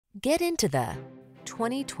Get into the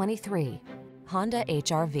 2023 Honda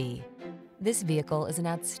HR-V. This vehicle is an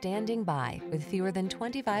outstanding buy with fewer than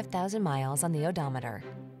 25,000 miles on the odometer.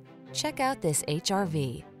 Check out this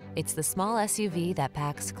HR-V. It's the small SUV that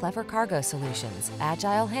packs clever cargo solutions,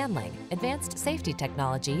 agile handling, advanced safety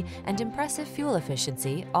technology, and impressive fuel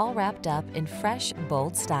efficiency, all wrapped up in fresh,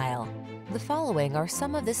 bold style. The following are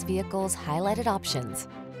some of this vehicle's highlighted options: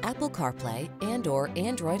 Apple CarPlay and/or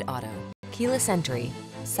Android Auto, keyless entry,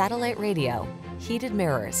 satellite radio, heated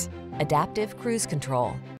mirrors, adaptive cruise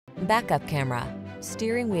control, backup camera,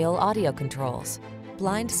 steering wheel audio controls,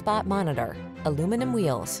 blind spot monitor, aluminum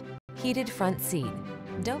wheels, heated front seat.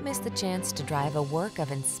 Don't miss the chance to drive a work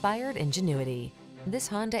of inspired ingenuity. This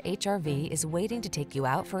Honda HR-V is waiting to take you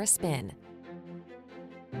out for a spin.